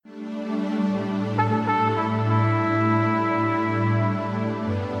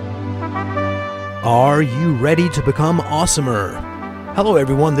Are you ready to become awesomer? Hello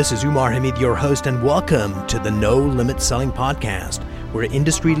everyone, this is Umar Hamid, your host, and welcome to the No Limit Selling Podcast, where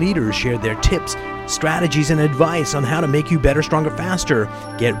industry leaders share their tips, strategies, and advice on how to make you better, stronger, faster.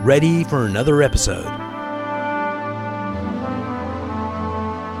 Get ready for another episode.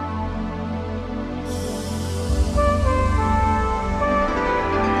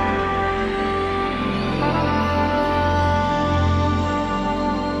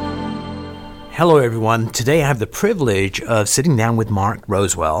 Hello everyone. Today I have the privilege of sitting down with Mark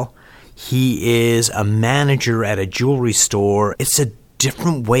Rosewell. He is a manager at a jewelry store. It's a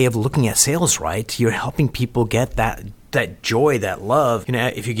different way of looking at sales, right? You're helping people get that joy, that love. You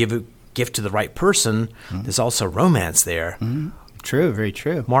know, if you give a gift to the right person, there's also romance there. True, very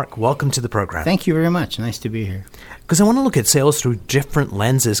true. Mark, welcome to the program. Thank you very much. Nice to be here. Because I want to look at sales through different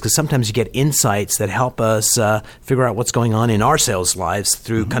lenses, because sometimes you get insights that help us figure out what's going on in our sales lives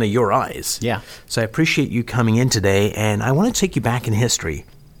through kind of your eyes. Yeah. So I appreciate you coming in today, and I want to take you back in history.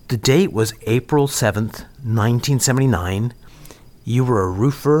 The date was April 7th, 1979. You were a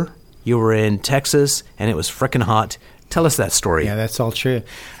roofer. You were in Texas, and it was frickin' hot. Tell us that story. Yeah, that's all true.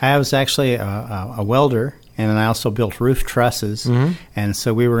 I was actually a welder, and then I also built roof trusses. And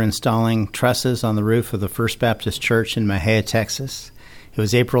so we were installing trusses on the roof of the First Baptist Church in Mexia, Texas. It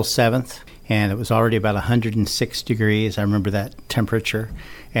was April 7th, and it was already about 106 degrees. I remember that temperature.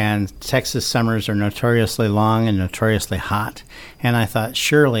 And Texas summers are notoriously long and notoriously hot. And I thought,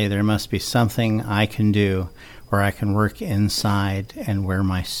 surely there must be something I can do where I can work inside and wear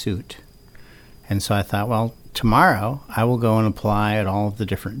my suit. And so I thought, well, tomorrow I will go and apply at all of the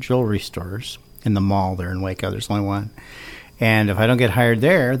different jewelry stores in the mall there in Waco. There's only one. And if I don't get hired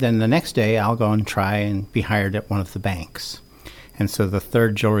there, then the next day I'll go and try and be hired at one of the banks. And so the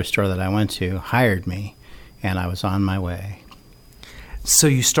third jewelry store that I went to hired me, and I was on my way. So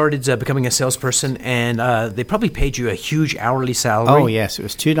you started becoming a salesperson, and they probably paid you a huge hourly salary. Oh, yes. It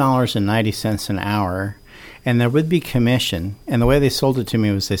was $2.90 an hour, and there would be commission. And the way they sold it to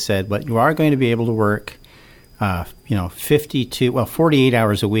me was they said, but you are going to be able to work 48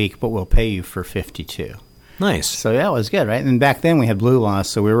 hours a week, but we'll pay you for 52. Nice. So that was good, right? And back then we had blue laws,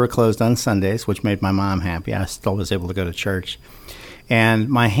 so we were closed on Sundays, which made my mom happy. I still was able to go to church. And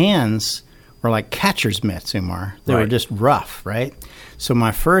my hands were like catcher's mitts, Umar. They were just rough, right? So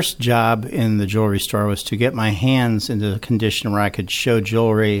my first job in the jewelry store was to get my hands into a condition where I could show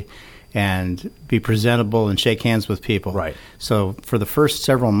jewelry and be presentable and shake hands with people. Right. So for the first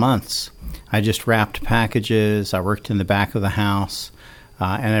several months, I just wrapped packages. I worked in the back of the house.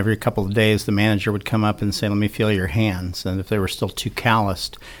 And every couple of days, the manager would come up and say, let me feel your hands. And if they were still too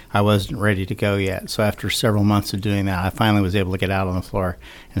calloused, I wasn't ready to go yet. So after several months of doing that, I finally was able to get out on the floor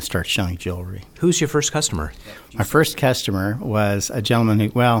and start showing jewelry. Who's your first customer? My first customer was a gentleman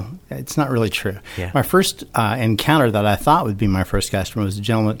who, well, it's not really true. Yeah. My first encounter that I thought would be my first customer was a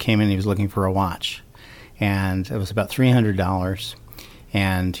gentleman that came in and he was looking for a watch. And it was about $300.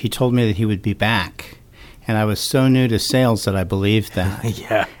 And he told me that he would be back. And I was so new to sales that I believed that.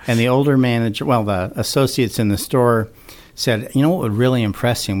 Yeah. And the older manager, the associates in the store said, you know what would really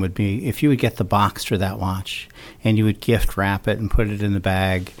impress him would be if you would get the box for that watch and you would gift wrap it and put it in the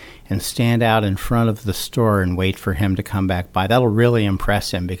bag and stand out in front of the store and wait for him to come back by. That'll really impress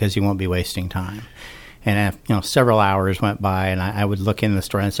him because he won't be wasting time. And several hours went by, and I would look in the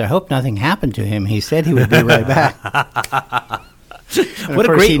store and say, I hope nothing happened to him. He said he would be right back. What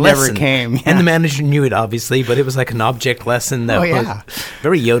a great he lesson. Never came. Yeah. And the manager knew it, obviously, but it was like an object lesson that was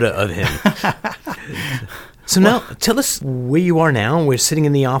very Yoda of him. So now, tell us where you are now. We're sitting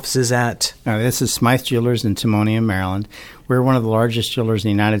in the offices at... This is Smythe Jewelers in Timonium, Maryland. We're one of the largest jewelers in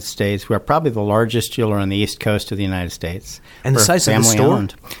the United States. We're probably the largest jeweler on the East Coast of the United States. And the size of the store?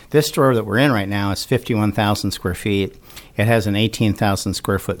 Owned. This store that we're in right now is 51,000 square feet. It has an 18,000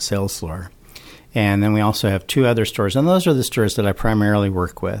 square foot sales floor. And then we also have two other stores, and those are the stores that I primarily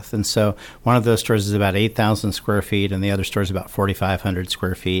work with. And so one of those stores is about 8,000 square feet, and the other store is about 4,500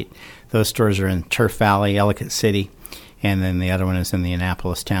 square feet. Those stores are in Turf Valley, Ellicott City, and then the other one is in the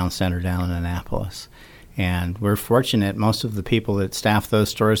Annapolis Town Center down in Annapolis. And we're fortunate. Most of the people that staff those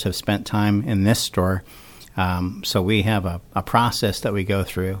stores have spent time in this store. So we have a process that we go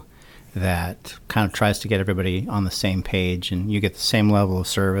through that kind of tries to get everybody on the same page, and you get the same level of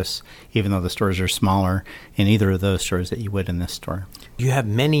service, even though the stores are smaller in either of those stores that you would in this store. You have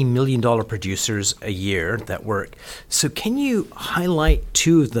many million-dollar producers a year that work. So can you highlight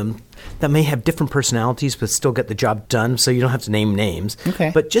two of them that may have different personalities but still get the job done, so you don't have to name names?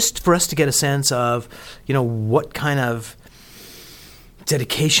 Okay. But just for us to get a sense of, what kind of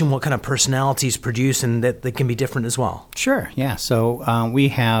dedication, what kind of personalities produce, and that they can be different as well. Sure, yeah. So we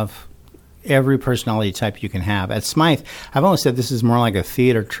have every personality type you can have. At Smythe, I've always said this is more like a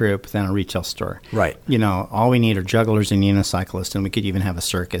theater troupe than a retail store. Right. You know, all we need are jugglers and unicyclists, and we could even have a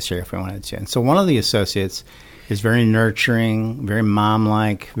circus here if we wanted to. And so one of the associates is very nurturing, very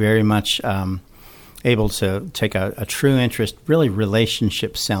mom-like, very much able to take a true interest, really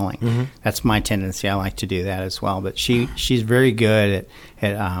relationship selling. Mm-hmm. That's my tendency. I like to do that as well. But she's very good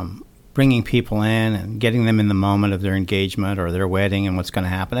at bringing people in and getting them in the moment of their engagement or their wedding and what's going to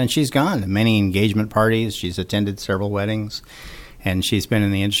happen. And she's gone to many engagement parties. She's attended several weddings. And she's been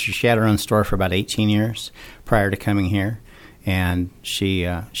in the industry. She had her own store for about 18 years prior to coming here. And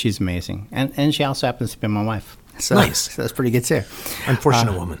she's amazing. And she also happens to be my wife. So, nice. So that's pretty good, too.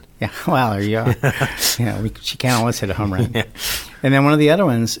 Unfortunate woman. Yeah, well, there you are. She can't always hit a home run. Yeah. And then one of the other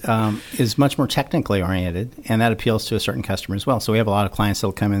ones is much more technically oriented, and that appeals to a certain customer as well. So we have a lot of clients that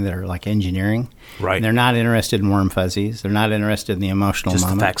will come in that are like engineering. Right. And they're not interested in warm fuzzies. They're not interested in the emotional Just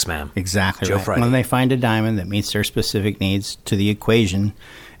moment. the facts, ma'am. Exactly Joe right. Friday. When they find a diamond that meets their specific needs to the equation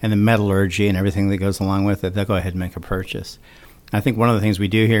and the metallurgy and everything that goes along with it, they'll go ahead and make a purchase. I think one of the things we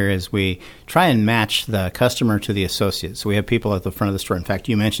do here is we try and match the customer to the associate. So we have people at the front of the store. In fact,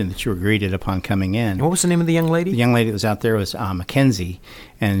 you mentioned that you were greeted upon coming in. What was the name of the young lady? The young lady that was out there was Mackenzie,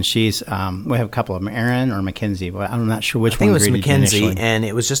 and she's we have a couple of them, Erin or Mackenzie. But I'm not sure which one. I think it was greeted you Mackenzie, initially. and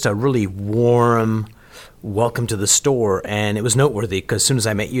it was just a really warm welcome to the store, and it was noteworthy because as soon as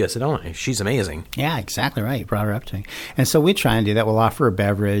I met you, I said, "Oh, she's amazing." Yeah, exactly right. You brought her up to me. And so we try and do that. We'll offer a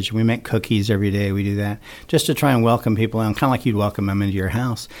beverage. We make cookies every day. We do that just to try and welcome people in, kind of like you'd welcome them into your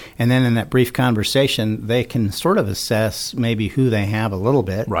house. And then in that brief conversation, they can sort of assess maybe who they have a little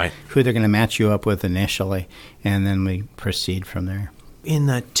bit, right? Who they're going to match you up with initially, and then we proceed from there. In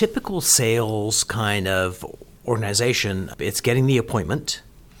the typical sales kind of organization, it's getting the appointment.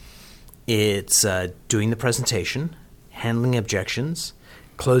 It's doing the presentation, handling objections,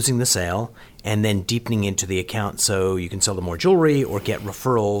 closing the sale, and then deepening into the account so you can sell them more jewelry or get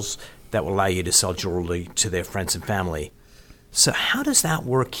referrals that will allow you to sell jewelry to their friends and family. So how does that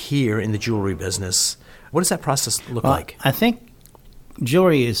work here in the jewelry business? What does that process look like? I think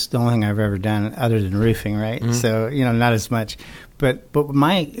jewelry is the only thing I've ever done other than roofing, right? Mm-hmm. So, not as much. But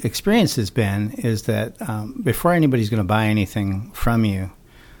my experience has been is that before anybody's going to buy anything from you,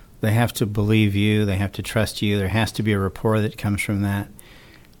 they have to believe you. They have to trust you. There has to be a rapport that comes from that.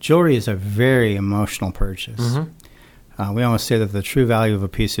 Jewelry is a very emotional purchase. Mm-hmm. We almost say that the true value of a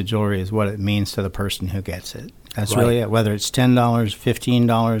piece of jewelry is what it means to the person who gets it. That's really it, whether it's $10, $15,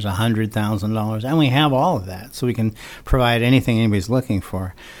 $100,000. And we have all of that, so we can provide anything anybody's looking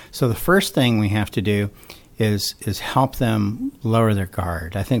for. So the first thing we have to do is help them lower their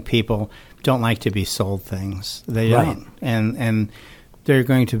guard. I think people don't like to be sold things. They don't. And they're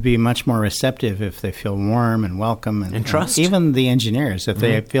going to be much more receptive if they feel warm and welcome. And trust. And even the engineers, if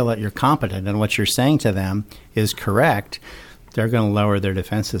they feel that you're competent and what you're saying to them is correct, they're going to lower their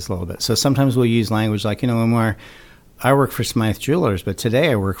defenses a little bit. So sometimes we'll use language like, Umar, I work for Smythe Jewelers, but today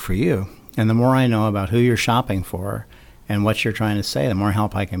I work for you. And the more I know about who you're shopping for and what you're trying to say, the more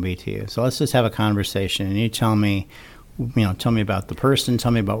help I can be to you. So let's just have a conversation, and you tell me about the person,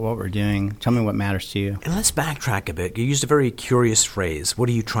 tell me about what we're doing, tell me what matters to you. And let's backtrack a bit. You used a very curious phrase. What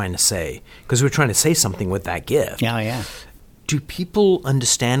are you trying to say? Because we're trying to say something with that gift. Yeah. Do people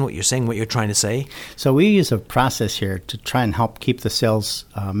understand what you're saying, what you're trying to say? So we use a process here to try and help keep the sales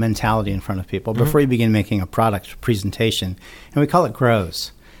mentality in front of people before you begin making a product presentation. And we call it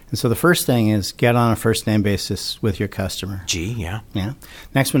GROWS. And so the first thing is get on a first-name basis with your customer. G, yeah. Yeah.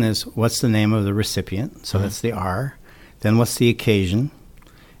 Next one is what's the name of the recipient? So that's the R. Then what's the occasion?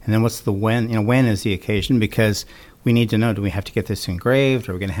 And then what's the when? When is the occasion? Because we need to know, do we have to get this engraved?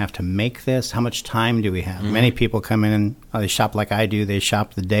 Are we going to have to make this? How much time do we have? Mm-hmm. Many people come in and they shop like I do. They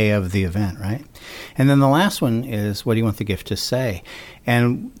shop the day of the event, right? And then the last one is, what do you want the gift to say?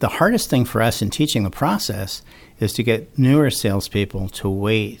 And the hardest thing for us in teaching the process is to get newer salespeople to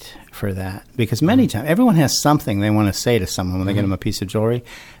wait for that. Because many times, everyone has something they want to say to someone when they get them a piece of jewelry.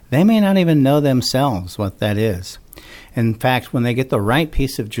 They may not even know themselves what that is. In fact, when they get the right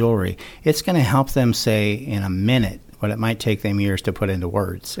piece of jewelry, it's going to help them say in a minute what it might take them years to put into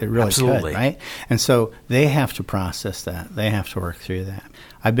words. It really Absolutely. could, right? And so they have to process that. They have to work through that.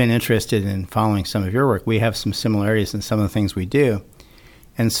 I've been interested in following some of your work. We have some similarities in some of the things we do.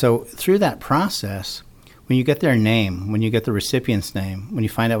 And so through that process, when you get their name, when you get the recipient's name, when you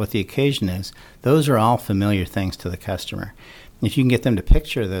find out what the occasion is, those are all familiar things to the customer. If you can get them to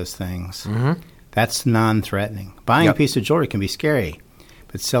picture those things, that's non-threatening. Buying a piece of jewelry can be scary,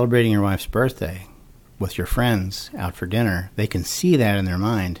 but celebrating your wife's birthday with your friends out for dinner, they can see that in their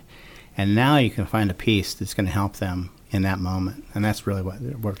mind, and now you can find a piece that's going to help them in that moment. And that's really what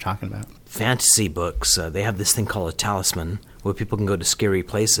we're talking about. Fantasy books, they have this thing called a talisman where people can go to scary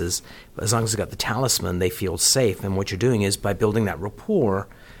places. But as long as they've got the talisman, they feel safe. And what you're doing is, by building that rapport,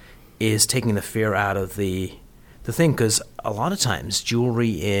 is taking the fear out of the thing. Because a lot of times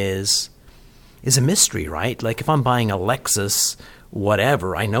jewelry is a mystery, right? Like if I'm buying a Lexus,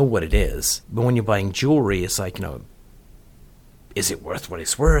 whatever, I know what it is. But when you're buying jewelry, it's like, is it worth what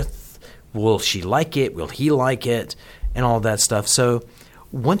it's worth? Will she like it? Will he like it? And all that stuff. So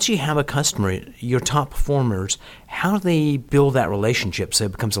once you have a customer, your top performers, how do they build that relationship so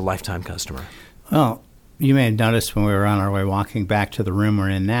it becomes a lifetime customer? Well, you may have noticed when we were on our way walking back to the room we're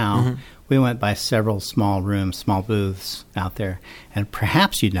in now, we went by several small rooms, small booths out there. And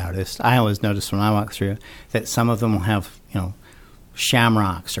perhaps you noticed, I always notice when I walk through, that some of them will have,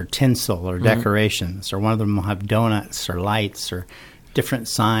 shamrocks or tinsel or decorations, or one of them will have donuts or lights or different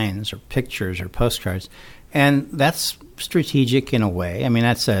signs or pictures or postcards. And that's strategic in a way. I mean,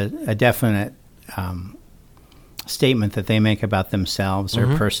 that's a definite statement that they make about themselves,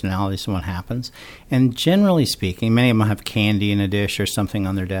 their personalities, and what happens. And generally speaking, many of them have candy in a dish or something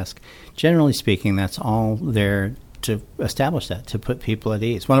on their desk. Generally speaking, that's all there to establish that, to put people at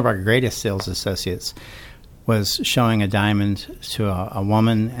ease. One of our greatest sales associates was showing a diamond to a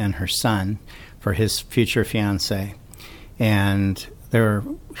woman and her son for his future fiancé. And they were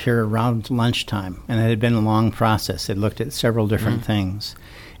here around lunchtime, and it had been a long process. They'd looked at several different things.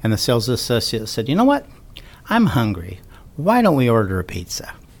 And the sales associate said, "You know what? I'm hungry. Why don't we order a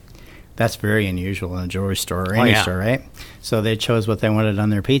pizza?" That's very unusual in a jewelry store or any store, right? So they chose what they wanted on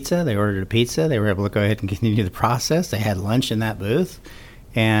their pizza. They ordered a pizza. They were able to go ahead and continue the process. They had lunch in that booth,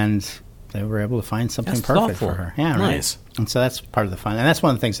 and they were able to find something That's perfect thoughtful. for her. Yeah, Nice. right. And so that's part of the fun. And that's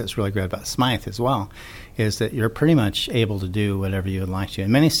one of the things that's really good about Smythe as well, is that you're pretty much able to do whatever you would like to.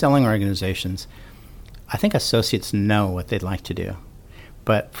 In many selling organizations, I think associates know what they'd like to do.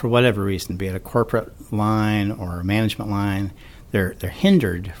 But for whatever reason, be it a corporate line or a management line, they're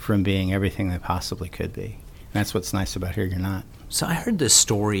hindered from being everything they possibly could be. And that's what's nice about here. You're not. So I heard this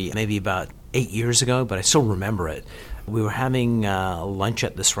story maybe about 8 years ago, but I still remember it. We were having lunch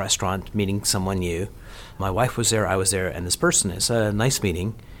at this restaurant, meeting someone new. My wife was there, I was there, and this person. It's a nice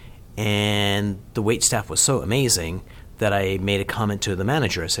meeting. And the wait staff was so amazing that I made a comment to the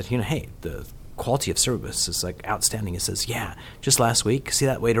manager. I said, hey, the quality of service is like outstanding. He says, yeah, just last week, see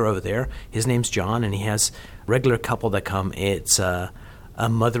that waiter over there? His name's John, and he has a regular couple that come. It's a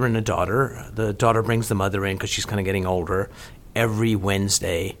mother and a daughter. The daughter brings the mother in because she's kind of getting older every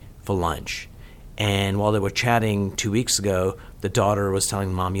Wednesday for lunch. And while they were chatting 2 weeks ago, the daughter was telling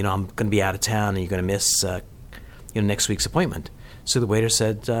the mom, I'm going to be out of town and you're going to miss next week's appointment. So the waiter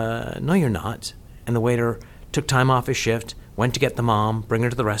said, no, you're not. And the waiter took time off his shift, went to get the mom, bring her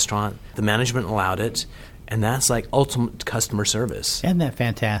to the restaurant. The management allowed it. And that's like ultimate customer service. Isn't that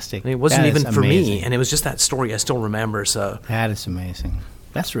fantastic? And it wasn't That even is for amazing. me. And it was just that story I still remember. So That is amazing.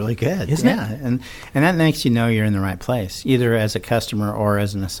 That's really good. Isn't it? And that makes you know you're in the right place, either as a customer or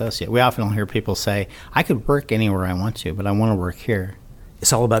as an associate. We often hear people say, I could work anywhere I want to, but I want to work here.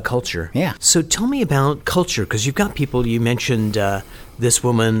 it's all about culture. Yeah. So tell me about culture, because you've got people, you mentioned this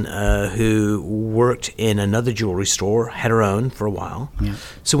woman who worked in another jewelry store, had her own for a while. Yeah.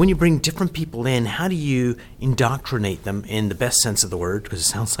 So when you bring different people in, how do you indoctrinate them in the best sense of the word, because it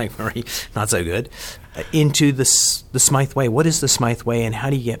sounds like very not so good, into the Smythe way? What is the Smythe way, and how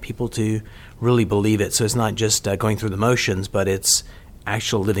do you get people to really believe it? So it's not just going through the motions, but it's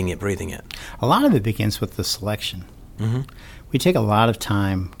actual living it, breathing it. A lot of it begins with the selection. Mm-hmm. We take a lot of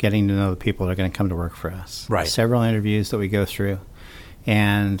time getting to know the people that are going to come to work for us. Right. Several interviews that we go through,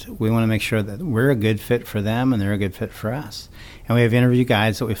 and we want to make sure that we're a good fit for them and they're a good fit for us. And we have interview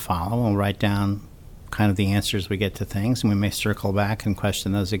guides that we follow, and we'll write down kind of the answers we get to things, and we may circle back and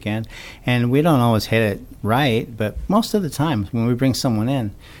question those again. And we don't always hit it right, but most of the time when we bring someone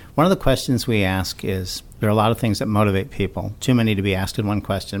in, one of the questions we ask is, there are a lot of things that motivate people, too many to be asked in one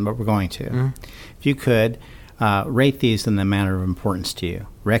question, but we're going to. Mm-hmm. If you could, rate these in the manner of importance to you: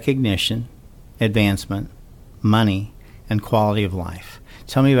 recognition, advancement, money, and quality of life.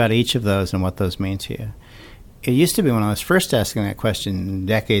 Tell me about each of those and what those mean to you. It used to be when I was first asking that question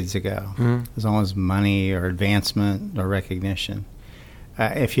decades ago, it was always money or advancement or recognition.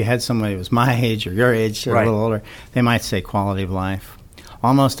 If you had somebody who was my age or your age or Right. a little older, they might say quality of life.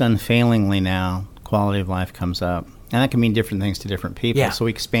 Almost unfailingly now, quality of life comes up. And that can mean different things to different people, Yeah. so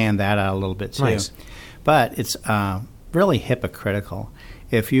we expand that out a little bit too. Nice. But it's really hypocritical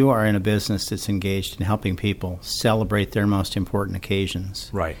if you are in a business that's engaged in helping people celebrate their most important occasions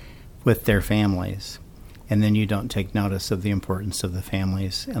Right. with their families, and then you don't take notice of the importance of the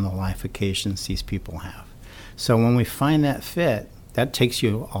families and the life occasions these people have. So when we find that fit, that takes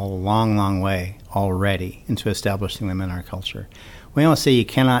you a long, long way already into establishing them in our culture. We always say you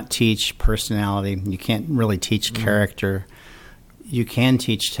cannot teach personality. You can't really teach character. You can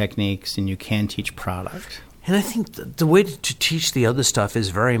teach techniques, and you can teach product. And I think the way to teach the other stuff is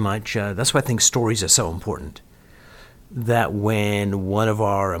very much, that's why I think stories are so important. That when one of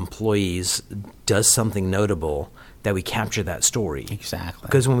our employees does something notable, that we capture that story. Exactly.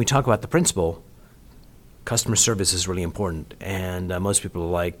 Because when we talk about the principle, customer service is really important. And most people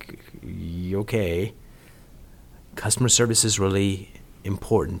are like, okay, customer service is really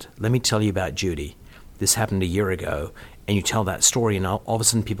important. Let me tell you about Judy. This happened a year ago. And you tell that story, and all of a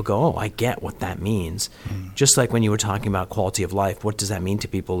sudden people go, oh, I get what that means. Just like when you were talking about quality of life, what does that mean to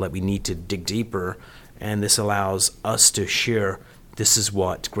people? That we need to dig deeper, and this allows us to share this is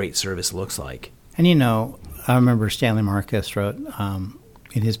what great service looks like. And I remember Stanley Marcus wrote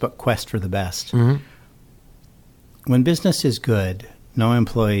in his book, Quest for the Best, when business is good, no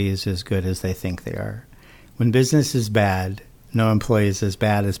employee is as good as they think they are. When business is bad, no employee is as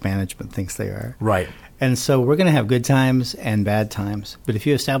bad as management thinks they are. Right. And so we're going to have good times and bad times. But if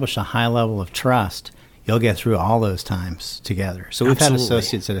you establish a high level of trust, you'll get through all those times together. So we've had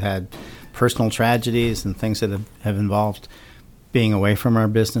associates that have had personal tragedies and things that have involved being away from our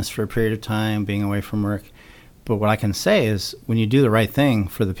business for a period of time, being away from work. But what I can say is when you do the right thing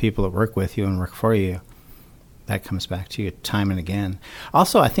for the people that work with you and work for you, that comes back to you time and again.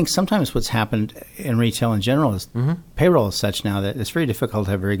 Also, I think sometimes what's happened in retail in general is payroll is such now that it's very difficult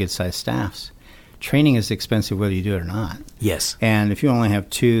to have very good-sized staffs. Training is expensive whether you do it or not. Yes. And if you only have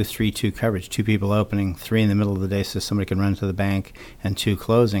 2-3-2 coverage, 2 people opening, 3 in the middle of the day so somebody can run to the bank, and 2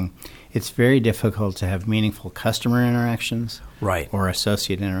 closing, it's very difficult to have meaningful customer interactions or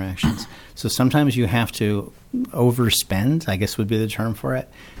associate interactions. So sometimes you have to overspend, I guess would be the term for it,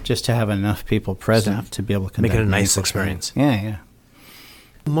 just to have enough people present to be able to conduct make it a nice meaningful experience. Yeah.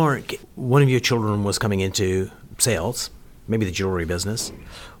 Mark, one of your children was coming into sales, maybe the jewelry business.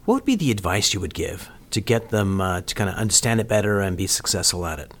 What would be the advice you would give to get them to kind of understand it better and be successful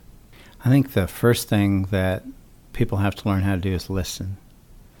at it? I think the first thing that people have to learn how to do is listen.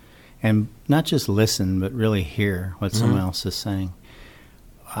 And not just listen, but really hear what someone else is saying.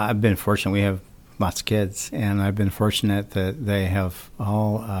 I've been fortunate. We have lots of kids, and I've been fortunate that they have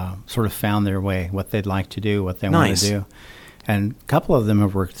all sort of found their way, what they'd like to do, what they want to do. And a couple of them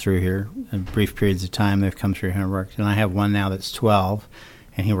have worked through here in brief periods of time. They've come through here and worked. And I have one now that's 12,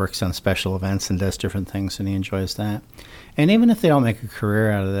 and he works on special events and does different things, and he enjoys that. And even if they don't make a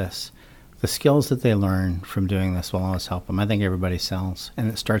career out of this, the skills that they learn from doing this will always help them. I think everybody sells. And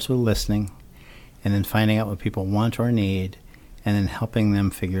it starts with listening and then finding out what people want or need and then helping them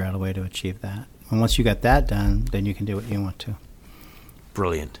figure out a way to achieve that. And once you got that done, then you can do what you want to.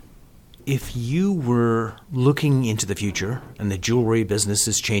 Brilliant. If you were looking into the future and the jewelry business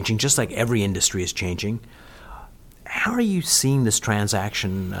is changing, just like every industry is changing, how are you seeing this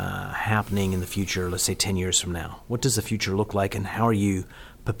transaction happening in the future, let's say 10 years from now? What does the future look like, and how are you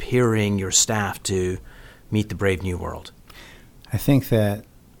preparing your staff to meet the brave new world? I think that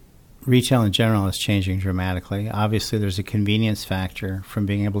retail in general is changing dramatically. Obviously, there's a convenience factor from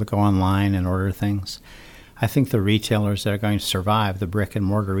being able to go online and order things. I think the retailers that are going to survive, the brick and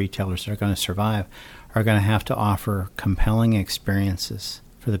mortar retailers that are going to survive, are going to have to offer compelling experiences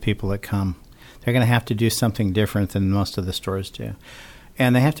for the people that come. They're going to have to do something different than most of the stores do.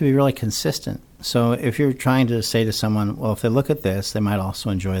 And they have to be really consistent. So if you're trying to say to someone, well, if they look at this, they might also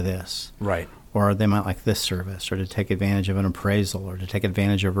enjoy this. Right. Or they might like this service, or to take advantage of an appraisal, or to take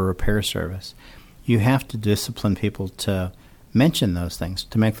advantage of a repair service. You have to discipline people to mention those things,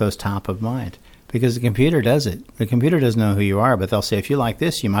 to make those top of mind. Because the computer does it. The computer doesn't know who you are, but they'll say, if you like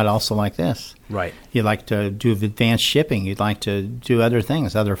this, you might also like this. Right. You'd like to do advanced shipping. You'd like to do other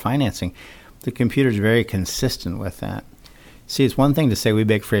things, other financing. The computer's very consistent with that. See, it's one thing to say we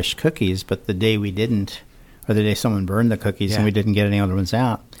bake fresh cookies, but the day we didn't, or the day someone burned the cookies and we didn't get any other ones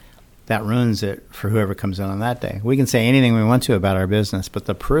out, that ruins it for whoever comes in on that day. We can say anything we want to about our business, but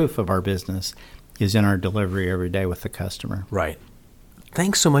the proof of our business is in our delivery every day with the customer. Right.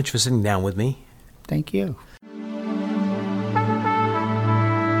 Thanks so much for sitting down with me. Thank you.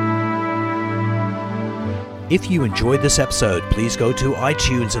 If you enjoyed this episode, please go to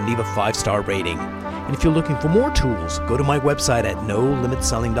iTunes and leave a 5-star rating. And if you're looking for more tools, go to my website at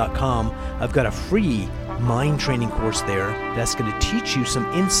NoLimitSelling.com. I've got a free mind training course there that's going to teach you some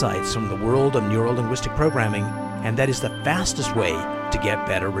insights from the world of neuro-linguistic programming, and that is the fastest way to get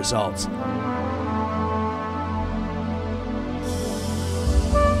better results.